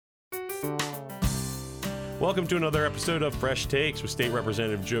Welcome to another episode of Fresh Takes with State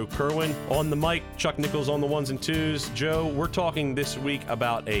Representative Joe Kerwin. On the mic, Chuck Nichols on the ones and twos. Joe, we're talking this week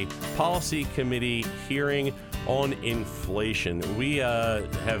about a policy committee hearing on inflation. We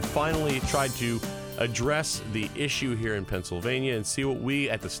have finally tried to address the issue here in Pennsylvania and see what we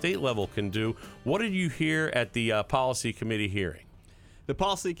at the state level can do. What did you hear at the policy committee hearing? The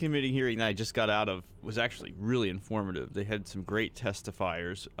policy committee hearing that I just got out of was actually really informative. They had some great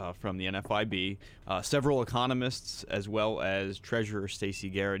testifiers from the NFIB, several economists, as well as Treasurer Stacey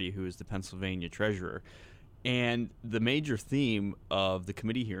Garrity, who is the Pennsylvania Treasurer. And the major theme of the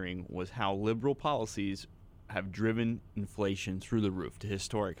committee hearing was how liberal policies have driven inflation through the roof to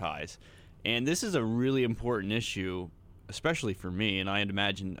historic highs. And this is a really important issue, especially for me, and I'd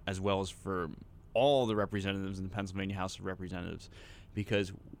imagine as well as for all the representatives in the Pennsylvania House of Representatives,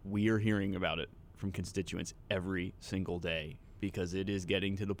 because we are hearing about it from constituents every single day, because it is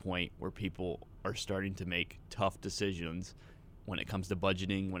getting to the point where people are starting to make tough decisions when it comes to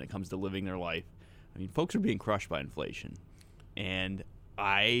budgeting, when it comes to living their life. I mean, folks are being crushed by inflation, and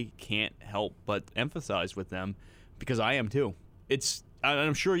I can't help but emphasize with them, because I am too.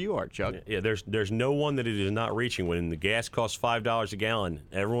 I'm sure you are, Chuck. Yeah, there's no one that it is not reaching. When the gas costs $5 a gallon,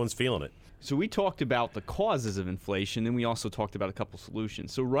 everyone's feeling it. So we talked about the causes of inflation, and we also talked about a couple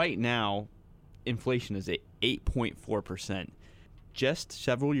solutions. So right now, inflation is at 8.4%. Just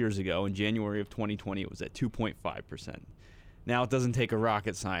several years ago, in January of 2020, it was at 2.5%. Now, it doesn't take a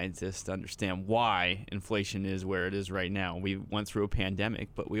rocket scientist to understand why inflation is where it is right now. We went through a pandemic,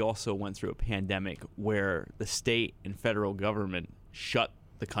 but we also went through a pandemic where the state and federal government shut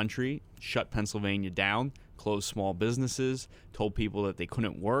the country, shut Pennsylvania down, closed small businesses, told people that they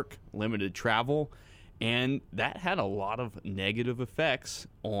couldn't work, limited travel, and that had a lot of negative effects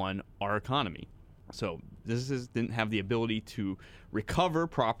on our economy. So businesses didn't have the ability to recover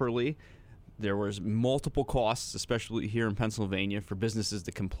properly. There was multiple costs, especially here in Pennsylvania, for businesses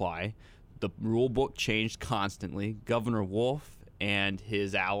to comply. The rule book changed constantly. Governor Wolf and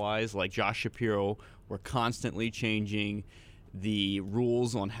his allies like Josh Shapiro were constantly changing the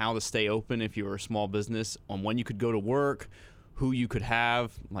rules on how to stay open if you were a small business, on when you could go to work, who you could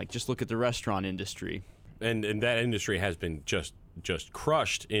have. Like, just look at the restaurant industry. And that industry has been just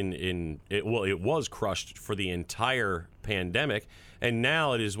crushed it was crushed for the entire pandemic, and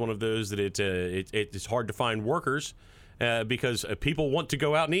now it is one of those that it's hard to find workers because people want to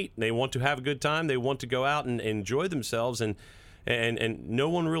go out and eat. They want to have a good time. They want to go out and enjoy themselves, and no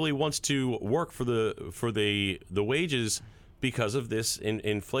one really wants to work for the wages because of this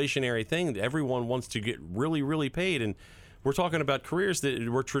inflationary thing. Everyone wants to get really, really paid, and we're talking about careers that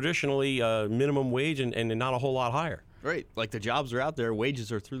were traditionally minimum wage and not a whole lot higher. Right. Like, the jobs are out there,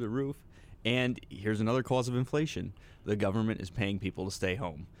 wages are through the roof, and here's another cause of inflation. The government is paying people to stay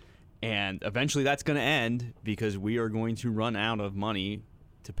home. And eventually that's going to end, because we are going to run out of money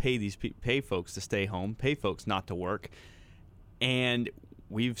to pay folks to stay home, pay folks not to work. And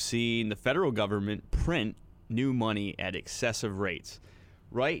we've seen the federal government print new money at excessive rates.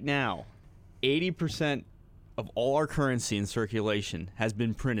 Right now, 80% of all our currency in circulation has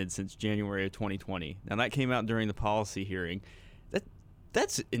been printed since January of 2020. Now, that came out during the policy hearing.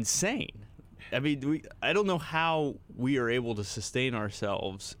 That's insane. I mean, I don't know how we are able to sustain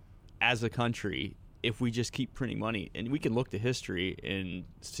ourselves as a country if we just keep printing money. And we can look to history and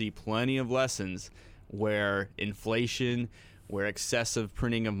see plenty of lessons where inflation, where excessive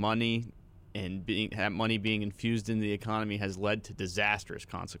printing of money and that money being infused into the economy has led to disastrous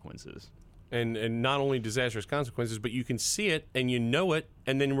consequences. And not only disastrous consequences, but you can see it and you know it,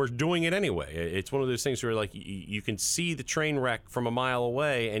 and then we're doing it anyway. It's one of those things where, like, you can see the train wreck from a mile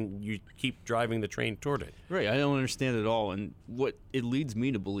away and you keep driving the train toward it. Right. I don't understand it all. And what it leads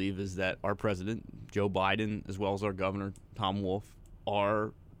me to believe is that our president, Joe Biden, as well as our governor, Tom Wolf,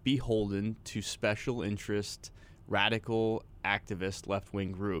 are beholden to special interest, radical activist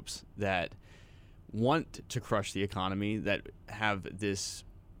left-wing groups that want to crush the economy, that have this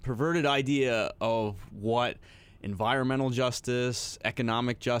perverted idea of what environmental justice,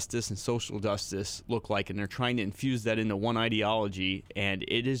 economic justice, and social justice look like, and they're trying to infuse that into one ideology, and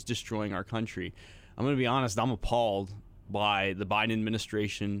it is destroying our country. I'm going to be honest, I'm appalled by the Biden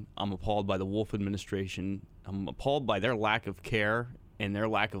administration. I'm appalled by the Wolf administration. I'm appalled by their lack of care and their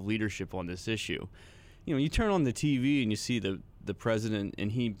lack of leadership on this issue. You know, you turn on the TV and you see the president,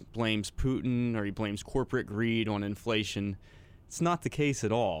 and he blames Putin, or he blames corporate greed on inflation. It's not the case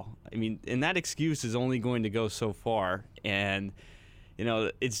at all. I mean, and that excuse is only going to go so far. And, you know,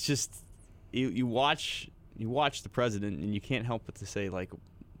 it's just, you watch the president and you can't help but to say, like,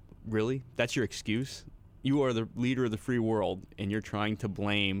 really? That's your excuse? You are the leader of the free world, and you're trying to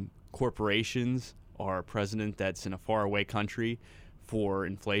blame corporations or a president that's in a faraway country for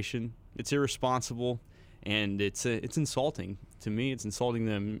inflation. It's irresponsible, and it's insulting to me. It's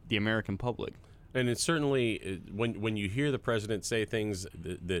insulting the American public. And it's certainly, when you hear the president say things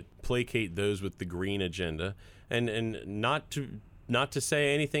that placate those with the green agenda, and not to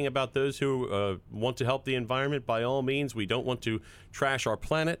say anything about those who want to help the environment, by all means, we don't want to trash our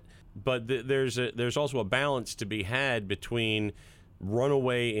planet, but there's also a balance to be had between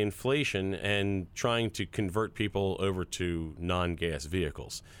runaway inflation and trying to convert people over to non-gas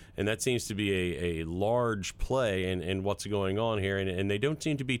vehicles. And that seems to be a large play in what's going on here, and they don't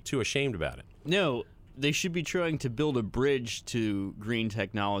seem to be too ashamed about it. No, they should be trying to build a bridge to green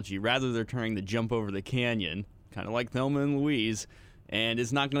technology rather they're trying to jump over the canyon, kind of like Thelma and Louise, and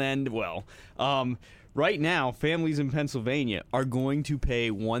it's not going to end well. Right now, families in Pennsylvania are going to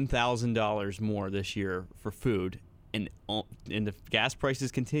pay $1,000 more this year for food, and the gas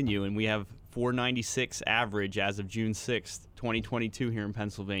prices continue, and we have $4.96 average as of June 6th, 2022 here in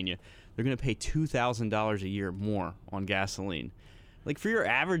Pennsylvania. They're going to pay $2,000 a year more on gasoline. Like, for your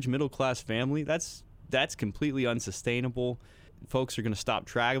average middle-class family, that's completely unsustainable. Folks are going to stop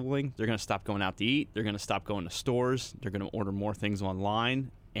traveling. They're going to stop going out to eat. They're going to stop going to stores. They're going to order more things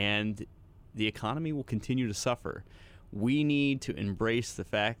online, and the economy will continue to suffer. We need to embrace the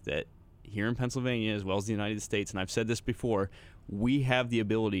fact that here in Pennsylvania, as well as the United States, and I've said this before, we have the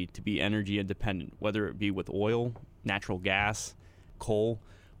ability to be energy independent, whether it be with oil, natural gas, coal.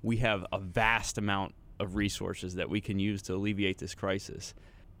 We have a vast amount of resources that we can use to alleviate this crisis.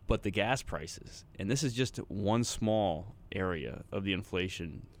 But the gas prices, and this is just one small area of the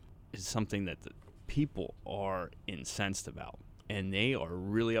inflation, is something that the people are incensed about, and they are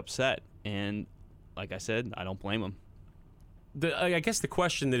really upset. And like I said, I don't blame them. I guess the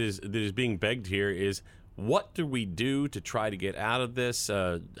question that is being begged here is, what do we do to try to get out of this?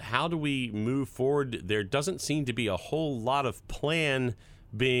 How do we move forward? There doesn't seem to be a whole lot of plan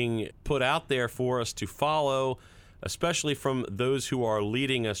being put out there for us to follow, especially from those who are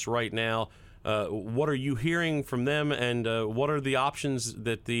leading us right now. What are you hearing from them, and what are the options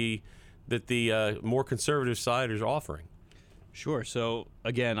that the more conservative side is offering? Sure. So,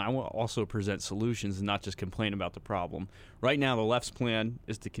 again, I will also present solutions and not just complain about the problem. Right now, the left's plan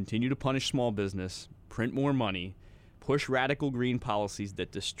is to continue to punish small business, print more money, push radical green policies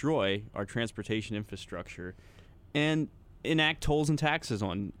that destroy our transportation infrastructure, and enact tolls and taxes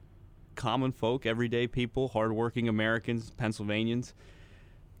on common folk, everyday people, hardworking Americans, Pennsylvanians.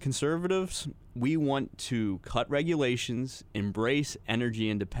 Conservatives, we want to cut regulations, embrace energy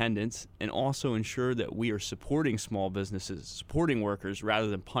independence, and also ensure that we are supporting small businesses, supporting workers, rather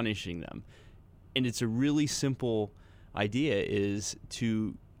than punishing them. And it's a really simple idea, is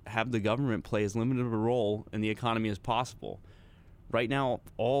to have the government play as limited of a role in the economy as possible. Right now,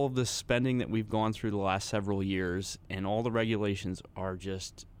 all of the spending that we've gone through the last several years and all the regulations are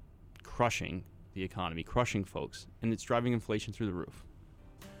just crushing the economy, crushing folks, and it's driving inflation through the roof.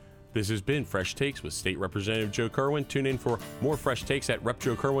 This has been Fresh Takes with State Representative Joe Kerwin. Tune in for more Fresh Takes at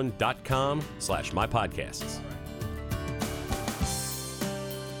repjoekerwin.com/mypodcasts.